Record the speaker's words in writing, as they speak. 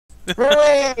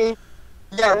Wait.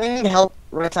 Yeah, we need help.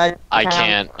 Right side. I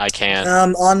can't. I can't.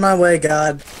 On my way,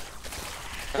 God.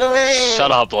 Wait.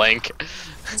 Shut up, Link.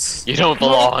 You don't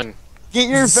belong. Get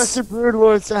your infested brood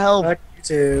lords to help. Fuck you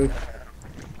too.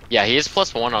 Yeah, he is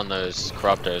 +1 on those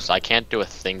corruptors. I can't do a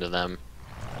thing to them.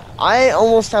 I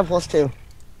almost have +2.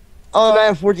 Oh, and I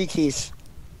have 4 DTs.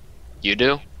 You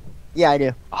do? Yeah, I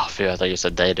do. Oh, phew, I thought you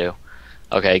said they do.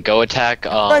 Okay, go attack,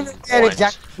 I had orange.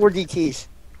 exactly 4 DTs.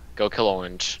 Go kill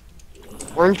orange.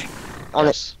 Orange. On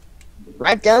Yes. it.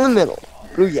 Right down the middle.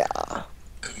 Booyah.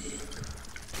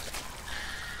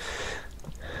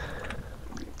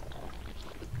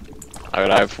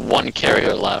 Alright, I have 1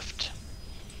 carrier left.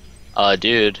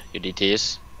 Dude, your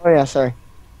DTs. Oh yeah, sorry.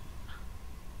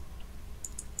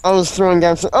 I was throwing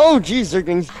down some. Oh jeez,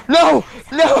 Zerglings. No!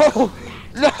 No!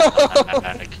 No!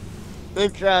 They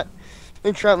trapped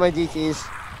my DTs. I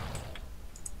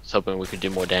was hoping we could do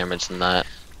more damage than that.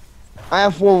 I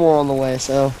have 4 more on the way,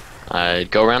 so.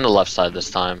 Alright, go around the left side this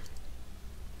time.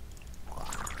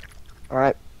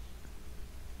 Alright.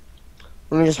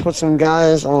 Let me just put some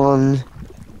guys on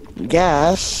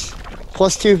gas.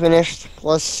 +2 finished. +3 Go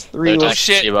was. attack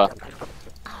shit. Chiba.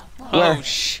 Where? Oh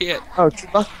shit. Oh,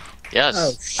 Chiba? Yes. Oh,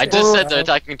 I shit. just said they're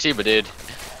attacking Chiba, dude.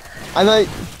 I might.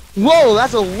 Whoa,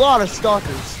 that's a lot of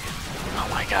stalkers. Oh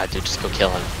my god, dude, just go kill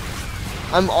him.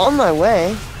 I'm on my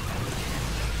way.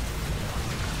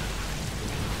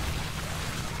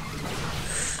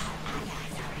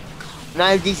 And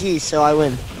I have DTs, so I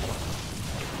win.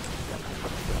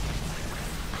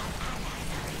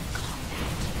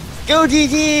 Go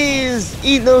DTs!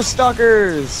 Eat those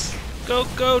stalkers! Go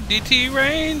DT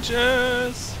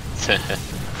Rangers.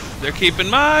 They're keeping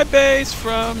my base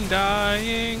from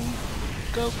dying.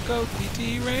 Go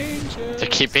DT Rangers. They're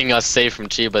keeping us safe from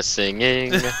Chiba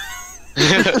singing.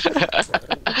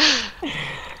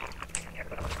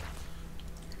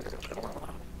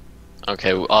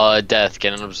 Okay, Death,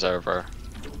 get an observer.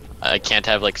 I can't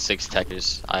have like 6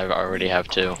 techers. I already have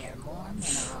 2.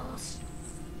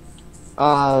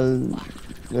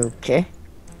 Okay.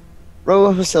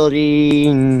 Robo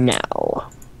facility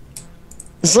now.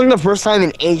 This is like the first time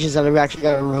in ages that I've actually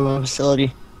got a robo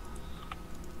facility.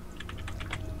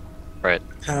 Right.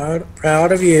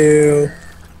 Proud of you.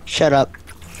 Shut up.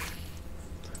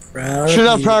 Proud Should of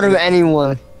not you. proud of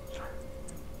anyone. I'm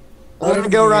Proud gonna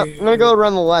of go around. you. I'm gonna go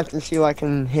around the left and see what I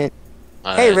can hit. Hey,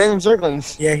 Alright. random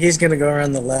circlings. Yeah, he's gonna go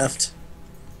around the left.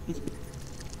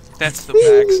 That's the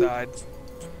backside.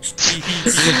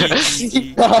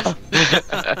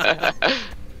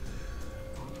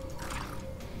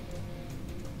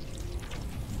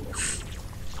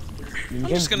 I'm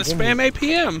just gonna spam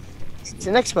APM. It's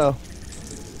an expo.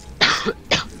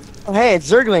 Oh hey,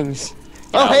 it's Zerglings.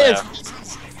 Oh out hey, there.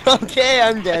 it's. Okay,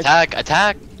 I'm dead. Attack!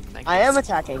 Attack! Thank I you. am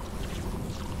attacking.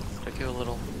 Took you a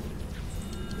little.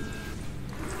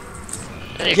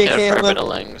 Yeah, you JK can have a little.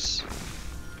 Lings.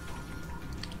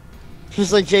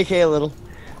 Just like JK a little.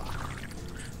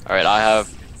 Alright, I have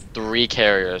 3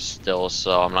 carriers still,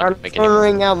 so I'm not I'm gonna make any.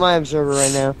 ordering out my observer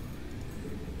right now.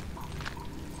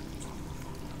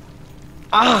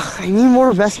 Ah, I need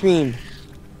more Vespine.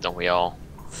 Don't we all?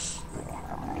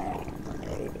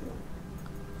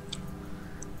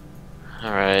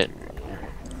 Alright.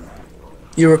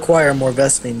 You require more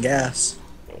Vespine gas.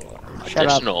 Shut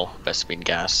up. Additional Vespine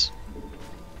gas.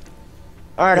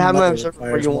 Alright, have my Mother observer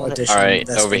where requires you more want it. additional Alright,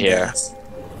 Vespine over here. gas.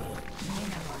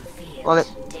 On it.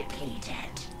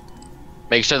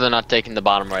 Make sure they're not taking the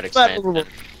bottom right expansion.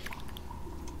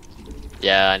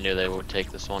 Yeah, I knew they would take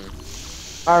this one.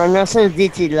 Alright, I'm gonna send a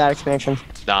DT to that expansion.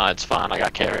 Nah, it's fine. I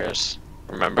got carriers.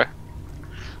 Remember?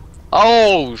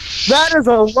 Oh, That is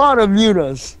a lot of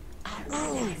mutas.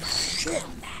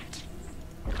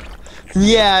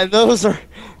 Yeah, those are.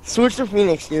 Switch to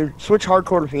Phoenix, dude. Switch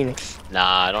hardcore to Phoenix.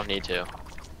 Nah, I don't need to.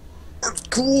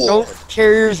 Cool. Don't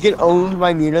carriers get owned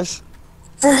by mutas?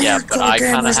 Yeah, but I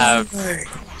kinda Gamers have- only.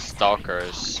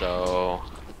 Stalkers, so...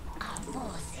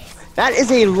 That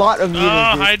is a lot of Oh,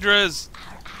 mutas, dude. Hydras.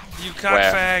 You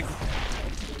cockfag.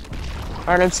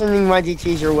 Alright, I'm sending my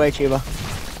DTs your way, Chiba.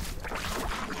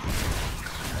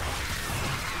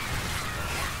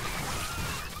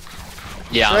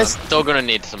 Yeah, I'm Chris? still gonna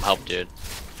need some help, dude.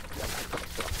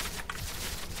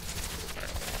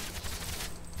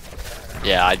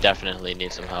 Yeah, I definitely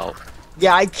need some help.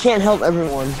 Yeah, I can't help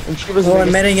everyone. And Chiba's the Well, biggest-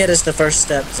 admitting it is the first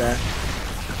step, Zach.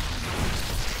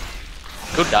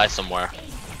 Go die somewhere.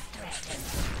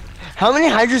 How many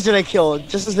Hydras did I kill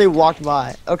just as they walked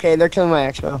by? Okay, they're killing my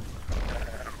expo.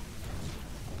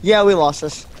 Yeah, we lost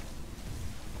this.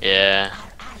 Yeah.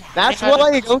 That's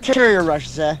why you don't carrier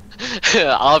rushes, eh?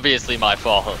 Obviously my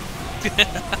fault.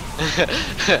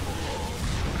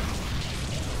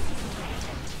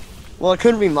 Well, it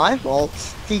couldn't be my fault.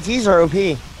 TTs are OP.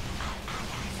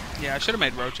 Yeah, I should have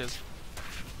made roaches.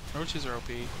 Roaches are OP.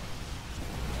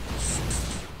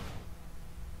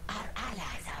 Our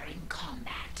allies are in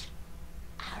combat.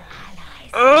 Our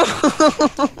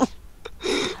allies.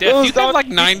 Death, you got like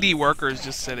 90 workers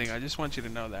just sitting. I just want you to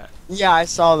know that. Yeah, I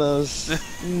saw those.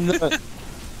 Not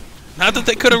that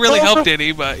they could have really helped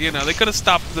any, but you know, they could have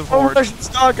stopped the horde. Rush the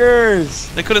stalkers!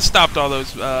 They could have stopped all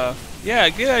those. Yeah,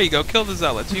 there you go. Kill the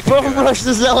zealots. You can do it. Rush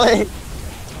the zealot!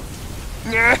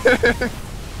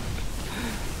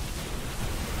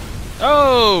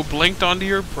 Oh, blinked onto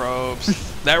your probes.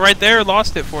 That right there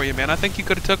lost it for you, man. I think you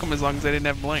could have took them as long as they didn't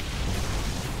have blink.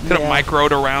 Could have microed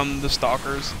around the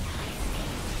stalkers.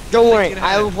 Don't worry,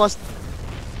 I have a plus.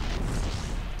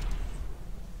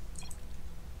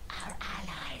 Our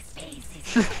allies'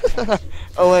 bases.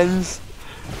 Owens.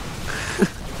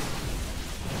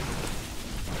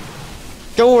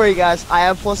 Don't worry, guys. I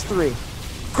have +3.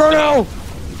 Chrono!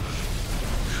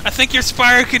 I think your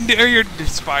Spire can do. Or your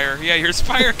Spire. Yeah, your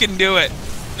Spire can do it.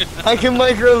 I can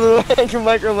micro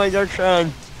my Dark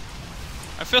Shrine.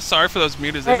 I feel sorry for those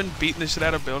mutas. They've been beating the shit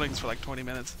out of buildings for like 20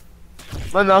 minutes.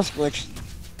 My mouse glitched.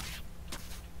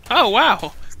 Oh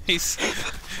wow, he's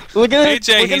Look at it.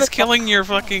 AJ. He's killing your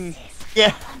fucking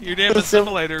Yeah. your damn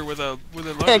assimilator with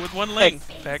one link.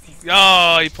 Heck.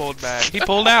 Oh, he pulled back. He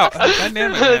pulled out. God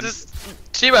damn it, man.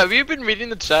 Chiba, have you been reading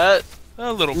the chat?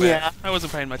 A little bit. Yeah. I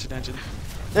wasn't paying much attention.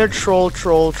 They're trolling.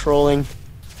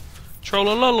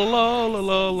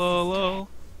 Troll-a-lo-lo-lo-lo-lo-lo.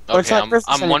 Okay, I'm Starcraft is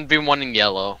 1v1 in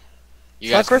yellow. You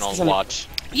guys can Starcraft is all watch.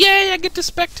 Yay! I get to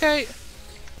spectate.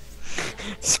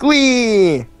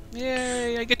 Squee!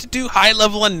 Yay! I get to do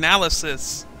high-level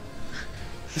analysis.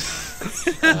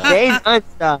 Day 9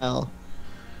 style.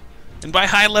 And by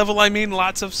high level, I mean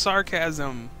lots of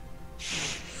sarcasm.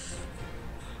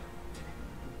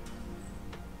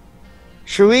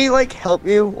 Should we like help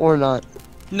you or not?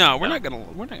 No, we're not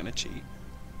gonna cheat.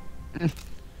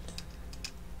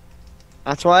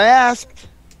 That's why I asked.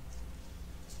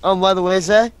 By the way,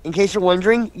 Zeh, in case you're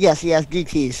wondering, yes, he has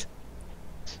DTs.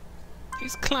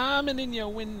 He's climbing in your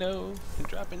window and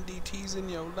dropping DTs in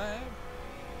your lab.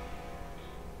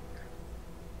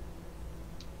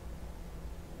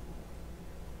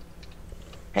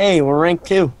 Hey, we're ranked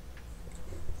 2.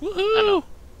 Woohoo!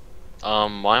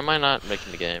 Why am I not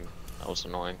making the game? That was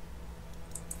annoying.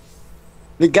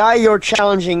 The guy you're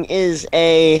challenging is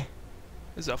a...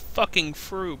 Is a fucking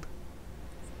froob.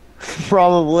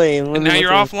 Probably. And now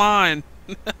you're offline.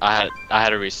 I had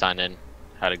to re-sign in.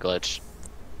 Had a glitch.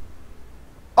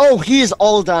 Oh, he is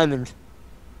all diamond.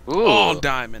 Ooh, All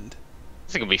diamond.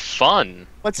 this is gonna be fun.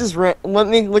 What's his rank? Let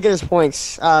me look at his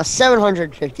points.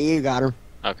 750. You got him.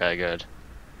 Okay, good.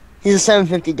 He's a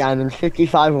 750 diamond.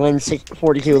 55 wins,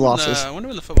 42 losses. I wonder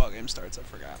when the football game starts. I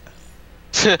forgot.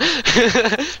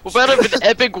 What about an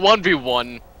epic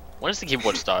 1v1? When does the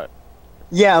keyboard start?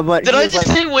 Yeah, but Did he I was just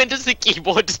like, say when does the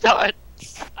keyboard start?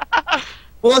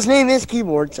 well, his name is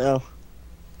Keyboard, so.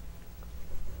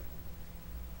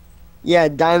 Yeah,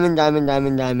 diamond.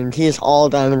 He is all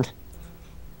diamond.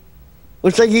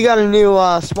 Looks like you got a new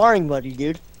sparring buddy,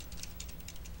 dude.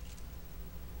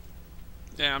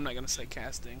 Yeah, I'm not gonna say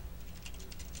casting.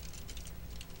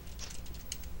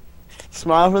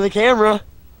 Smile for the camera.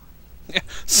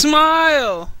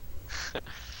 Smile!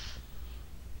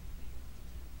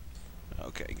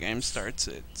 Okay, game starts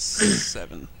at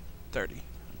 7:30. Okay.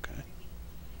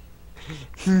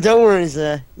 Don't worry,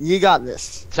 Zeh. You got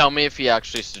this. Tell me if he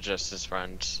actually suggests his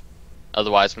friends.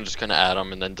 Otherwise, I'm just gonna add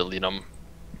them and then delete them.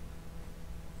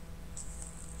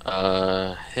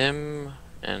 Him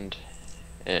and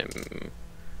him.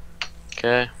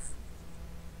 Okay.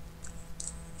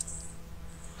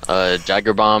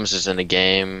 Jagger Bombs is in the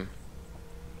game.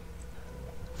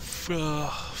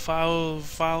 File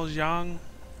Zhang.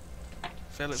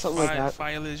 Something like that.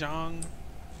 File Zhang.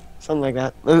 Something like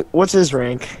that. What's his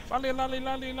rank? File lolly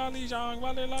lolly lolly Zhang.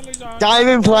 Lolly lolly Zhang.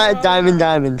 Diamond, plat,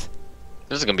 diamond.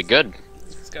 This is gonna be good.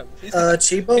 He's got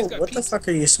Chibo, what the pizza. fuck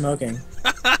are you smoking?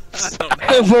 I don't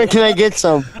know. Where can I get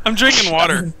some? I'm drinking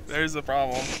water. There's the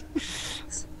problem.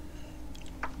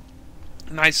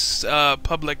 Nice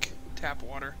public tap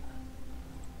water.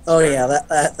 Oh yeah,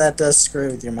 that does screw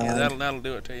with your mind. Yeah, that'll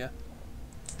do it to you.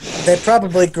 They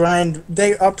probably grind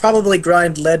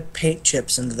lead paint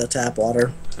chips into the tap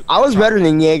water. I was better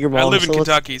than Jaeger I Bomb. live in so let's-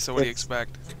 Kentucky, so what do you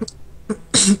expect?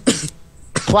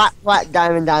 Plat,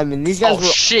 diamond. These guys Oh were.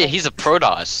 shit, he's a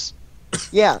Protoss.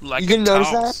 Yeah, Like you didn't a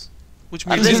notice that? toss. Which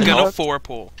I means he's didn't gonna know.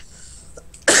 4-pull.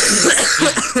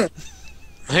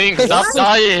 Hank, stop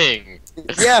dying.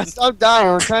 Yeah, stop dying.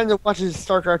 We're trying to watch his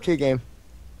StarCraft 2 game.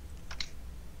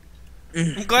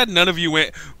 I'm glad none of you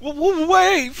went,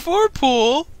 wait, for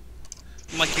pool.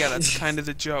 I'm like, yeah, that's kind of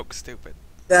the joke, stupid.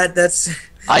 That's.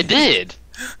 I did.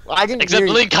 Well, I didn't Except hear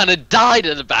you. Link kind of died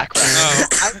in the background.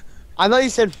 Oh. I thought you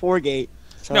said 4-gate.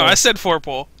 So. No, I said 4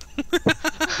 pool.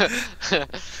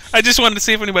 I just wanted to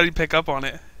see if anybody would pick up on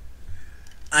it.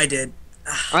 I did.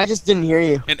 I just didn't hear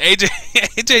you. And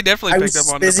AJ definitely I picked was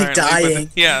up on busy it. Apparently, but dying.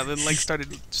 yeah, then Link started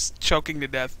just choking to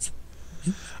death.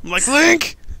 I'm like,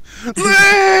 Link!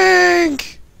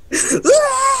 Link!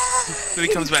 Then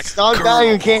he comes back. Stop "Colonel,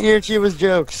 dying, you can't hear Chiba's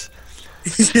jokes.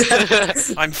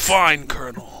 I'm fine,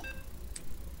 Colonel.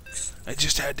 I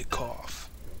just had to cough.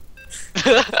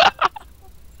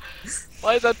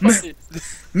 Why is that funny?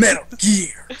 Metal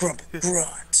Gear,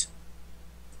 grunt.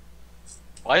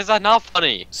 Why is that not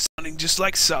funny? Sounding just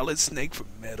like Solid Snake from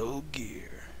Metal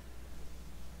Gear.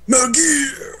 Metal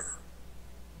Gear.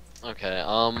 Okay,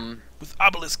 With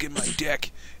Obelisk in my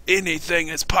deck, anything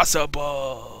is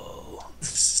possible.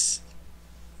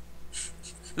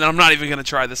 And I'm not even gonna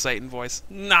try the Satan voice.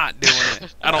 Not doing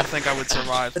it. I don't think I would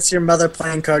survive. That's your mother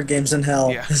playing card games in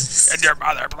hell. Yeah. And your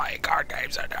mother playing card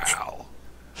games in hell.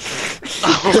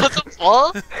 what the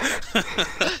fuck?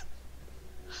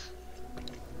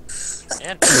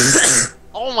 Man.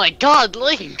 Oh my god,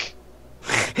 Link!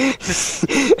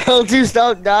 L2,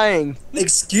 stop dying.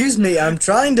 Excuse me, I'm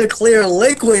trying to clear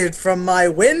liquid from my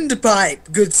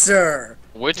windpipe, good sir.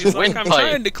 Which He's like, I'm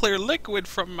trying windpipe? to clear liquid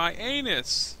from my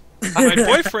anus. My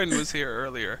boyfriend was here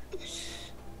earlier.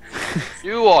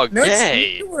 You are No,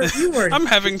 gay! you were. I'm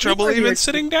having trouble were even here.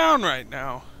 sitting down right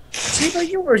now. Chiba,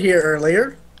 you were here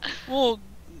earlier. Well,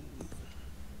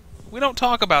 we don't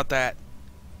talk about that.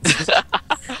 I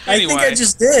think I Anyway.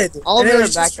 just did. I'll and be it right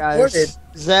was back, just guys. recorded.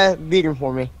 Zed, beat him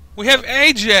for me. We have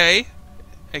AJ,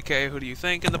 aka who do you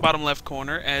think, in the bottom left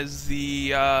corner as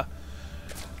the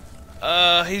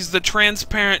he's the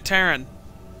transparent Terran.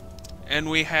 And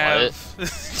we have we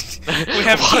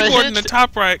have What? keyboard in the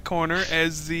top right corner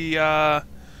as the I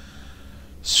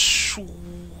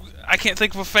can't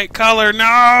think of a fake color.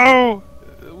 No.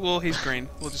 Well, he's green.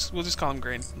 We'll just call him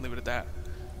green and leave it at that.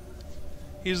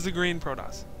 He's the green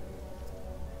Protoss.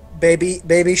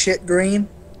 Baby shit green.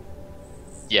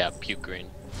 Yeah, puke green.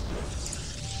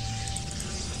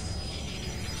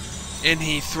 And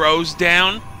he throws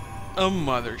down a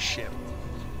mothership.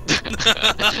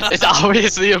 It's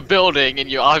obviously a building, and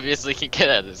you obviously can get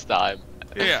it this time.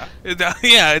 Yeah,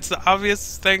 yeah, it's the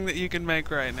obvious thing that you can make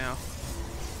right now.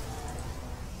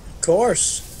 Of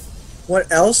course.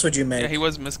 What else would you make? Yeah, he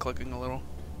was misclicking a little.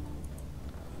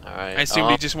 Alright. I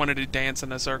assumed he just wanted to dance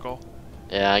in a circle.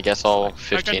 Yeah, I guess all I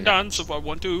 15. can dance if I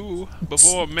want to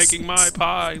before making my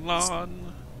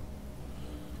pylon.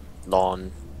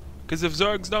 Lawn. Cause if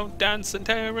Zergs don't dance and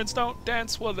Terrans don't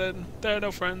dance, well then they're no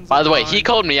friends. By of the way, mine. he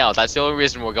called me out. That's the only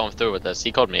reason we're going through with this.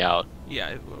 He called me out.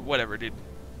 Yeah, whatever, dude.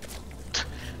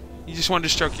 You just wanted to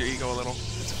stroke your ego a little.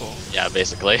 It's cool. Yeah,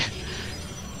 basically.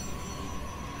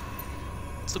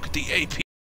 Let's look at the AP.